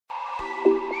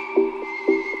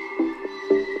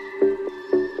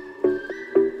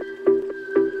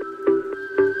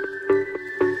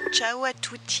Ciao à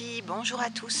tutti, bonjour à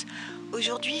tous.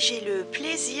 Aujourd'hui j'ai le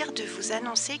plaisir de vous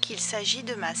annoncer qu'il s'agit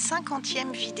de ma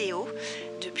 50e vidéo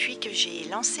depuis que j'ai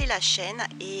lancé la chaîne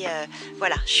et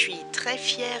voilà, je suis très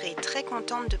fière et très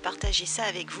contente de partager ça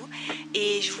avec vous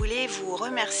et je voulais vous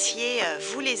remercier,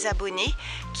 vous les abonnés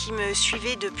qui me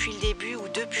suivez depuis le début ou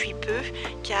depuis peu,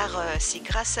 car c'est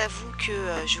grâce à vous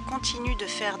que je continue de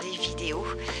faire des vidéos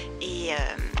et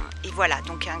voilà,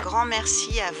 donc un grand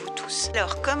merci à vous tous.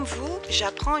 Alors comme vous,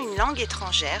 j'apprends une langue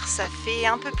étrangère. Ça fait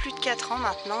un peu plus de 4 ans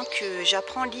maintenant que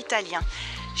j'apprends l'italien.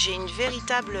 J'ai une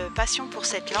véritable passion pour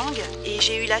cette langue et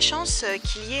j'ai eu la chance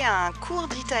qu'il y ait un cours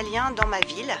d'italien dans ma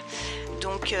ville.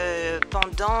 Donc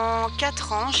pendant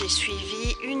 4 ans, j'ai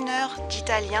suivi 1 heure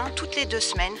d'italien toutes les 2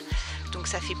 semaines. Donc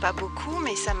ça fait pas beaucoup,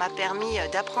 mais ça m'a permis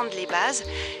d'apprendre les bases.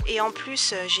 Et en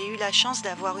plus, j'ai eu la chance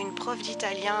d'avoir une prof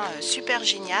d'italien super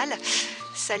géniale.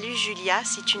 Salut Julia,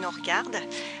 si tu nous regardes.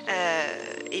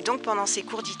 Et donc pendant ces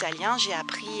cours d'italien, j'ai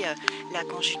appris la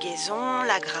conjugaison,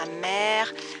 la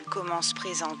grammaire, comment se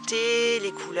présenter,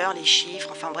 les couleurs, les chiffres,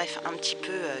 enfin bref, un petit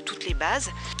peu toutes les bases.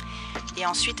 Et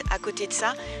ensuite, à côté de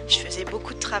ça, je faisais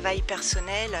beaucoup de travail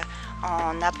personnel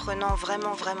en apprenant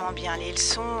vraiment bien les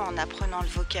leçons, en apprenant le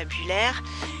vocabulaire.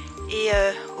 Et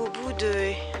au bout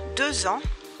de 2 ans,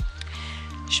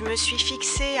 je me suis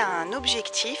fixé un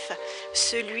objectif,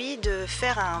 celui de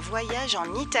faire un voyage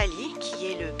en Italie, qui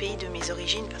est le pays de mes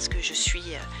origines parce que je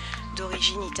suis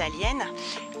d'origine italienne.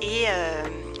 Et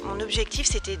mon objectif,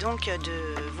 c'était donc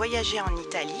de voyager en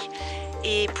Italie.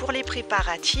 Et pour les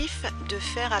préparatifs, de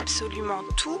faire absolument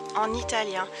tout en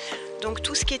italien. Donc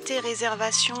tout ce qui était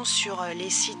réservation sur les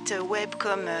sites web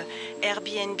comme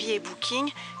Airbnb et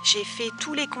Booking, j'ai fait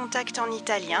tous les contacts en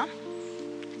italien.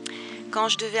 Quand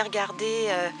je devais regarder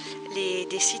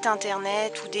des sites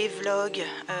internet ou des vlogs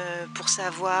pour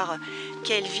savoir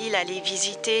quelle ville aller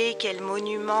visiter, quel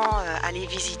monument aller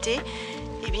visiter,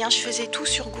 eh bien je faisais tout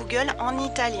sur Google en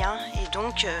italien et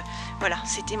donc voilà,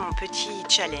 c'était mon petit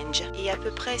challenge. Et à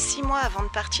peu près 6 mois avant de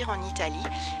partir en Italie,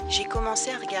 j'ai commencé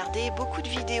à regarder beaucoup de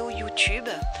vidéos YouTube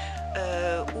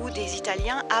où des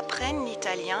Italiens apprennent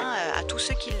l'italien à tous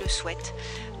ceux qui le souhaitent.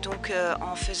 Donc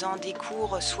en faisant des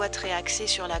cours soit très axés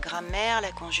sur la grammaire,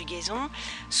 la conjugaison,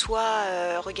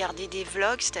 soit regarder des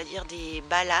vlogs, c'est-à-dire des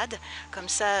balades. Comme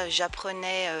ça,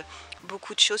 j'apprenais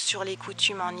beaucoup de choses sur les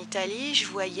coutumes en Italie. Je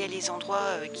voyais les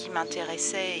endroits qui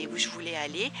m'intéressaient et où je voulais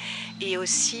aller. Et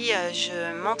aussi,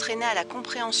 je m'entraînais à la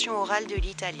compréhension orale de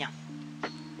l'italien.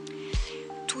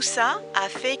 Tout ça a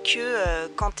fait que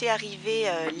quand est arrivé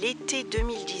l'été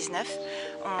 2019,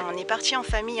 on est parti en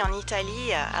famille en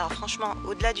Italie. Alors franchement,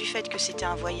 au-delà du fait que c'était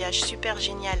un voyage super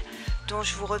génial dont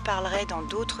je vous reparlerai dans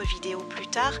d'autres vidéos plus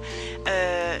tard,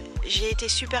 j'ai été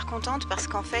super contente parce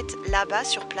qu'en fait là-bas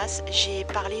sur place j'ai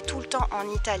parlé tout le temps en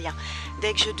italien.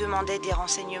 Dès que je demandais des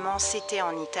renseignements, c'était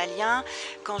en italien.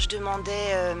 Quand je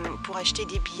demandais pour acheter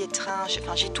des billets de train,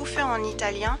 j'ai tout fait en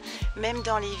italien, même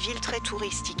dans les villes très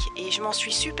touristiques. Et je m'en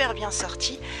suis super bien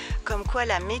sortie, comme quoi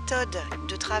la méthode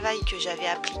de travail que j'avais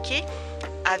appliquée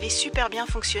avait super bien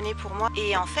fonctionné pour moi.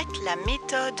 Et en fait, la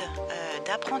méthode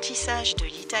d'apprentissage de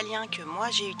l'italien que moi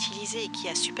j'ai utilisée et qui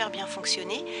a super bien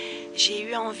fonctionné, j'ai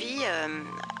eu envie,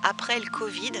 après le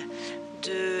Covid,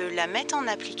 de la mettre en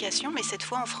application, mais cette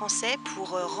fois en français, pour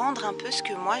rendre un peu ce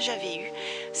que moi j'avais eu.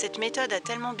 Cette méthode a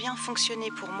tellement bien fonctionné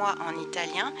pour moi en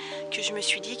italien que je me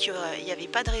suis dit qu'il n'y avait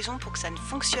pas de raison pour que ça ne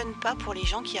fonctionne pas pour les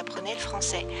gens qui apprenaient le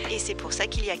français. Et c'est pour ça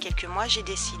qu'il y a quelques mois, j'ai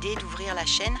décidé d'ouvrir la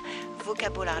chaîne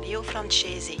Vocabolario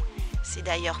Francese. C'est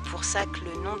d'ailleurs pour ça que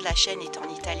le nom de la chaîne est en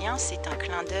italien, c'est un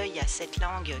clin d'œil à cette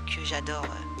langue que j'adore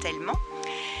tellement.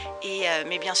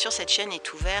 Mais bien sûr, cette chaîne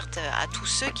est ouverte à tous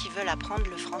ceux qui veulent apprendre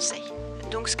le français.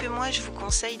 Donc ce que moi je vous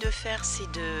conseille de faire, c'est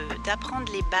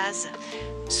d'apprendre les bases,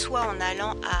 soit en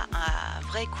allant à un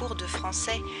vrai cours de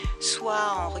français,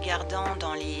 soit en regardant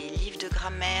dans les livres de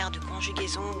grammaire, de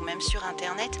conjugaison ou même sur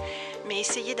internet, mais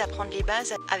essayez d'apprendre les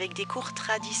bases avec des cours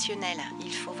traditionnels.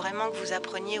 Il faut vraiment que vous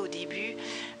appreniez au début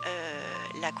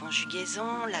la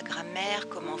conjugaison, la grammaire,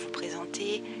 comment vous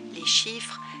présenter, les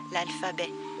chiffres, l'alphabet.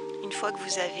 Une fois que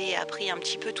vous avez appris un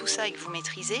petit peu tout ça et que vous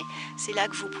maîtrisez, c'est là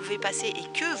que vous pouvez passer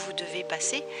et que vous devez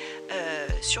passer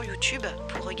sur YouTube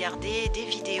pour regarder des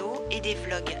vidéos et des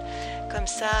vlogs. Comme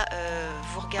ça,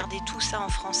 vous regardez tout ça en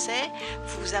français,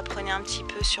 vous apprenez un petit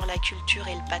peu sur la culture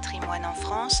et le patrimoine en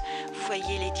France, vous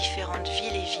voyez les différentes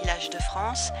villes et villages de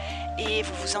France et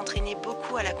vous vous entraînez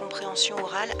beaucoup à la compréhension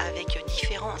orale avec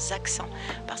différents accents.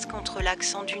 Parce qu'entre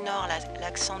l'accent du Nord,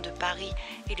 l'accent de Paris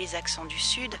et les accents du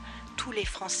Sud, tous les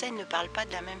Français ne parlent pas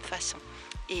de la même façon.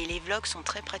 Et les vlogs sont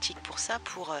très pratiques pour ça,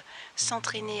 pour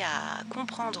s'entraîner à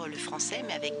comprendre le français,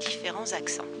 mais avec différents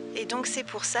accents. Et donc c'est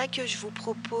pour ça que je vous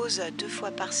propose 2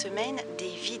 fois par semaine des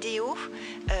vidéos.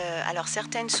 Alors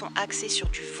certaines sont axées sur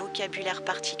du vocabulaire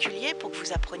particulier, pour que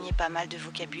vous appreniez pas mal de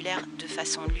vocabulaire de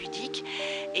façon ludique.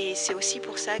 Et c'est aussi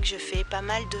pour ça que je fais pas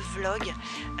mal de vlogs,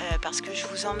 parce que je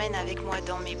vous emmène avec moi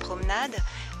dans mes promenades.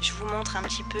 Je vous montre un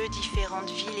petit peu différentes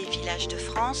villes et villages de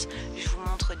France. Je vous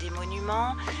montre des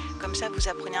monuments. Comme ça, vous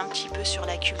apprenez un petit peu sur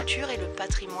la culture et le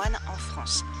patrimoine en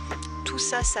France. Tout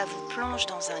ça, ça vous plonge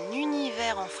dans un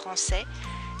univers en français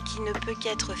qui ne peut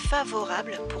qu'être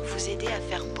favorable pour vous aider à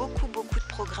faire beaucoup de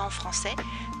progrès en français.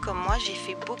 Comme moi, j'ai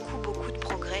fait beaucoup de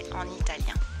progrès en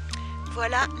italien.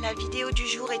 Voilà, la vidéo du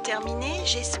jour est terminée.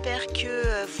 J'espère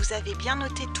que vous avez bien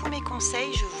noté tous mes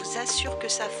conseils. Je vous assure que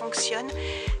ça fonctionne.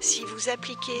 Si vous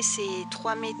appliquez ces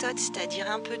 3 méthodes, c'est-à-dire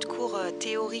un peu de cours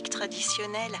théoriques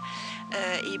traditionnels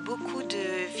et beaucoup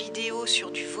de vidéos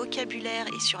sur du vocabulaire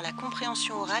et sur la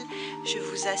compréhension orale, je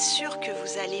vous assure que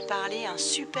vous allez parler un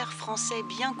super français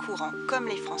bien courant, comme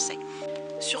les Français.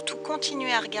 Surtout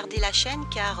continuez à regarder la chaîne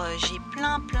car j'ai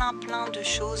plein de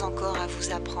choses encore à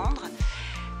vous apprendre.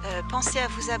 Pensez à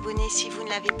vous abonner si vous ne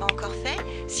l'avez pas encore fait.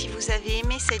 Si vous avez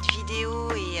aimé cette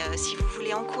vidéo et si vous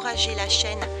voulez encourager la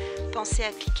chaîne, pensez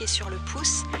à cliquer sur le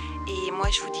pouce. Et moi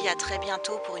je vous dis à très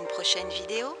bientôt pour une prochaine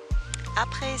vidéo. A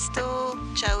presto,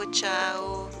 ciao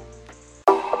ciao.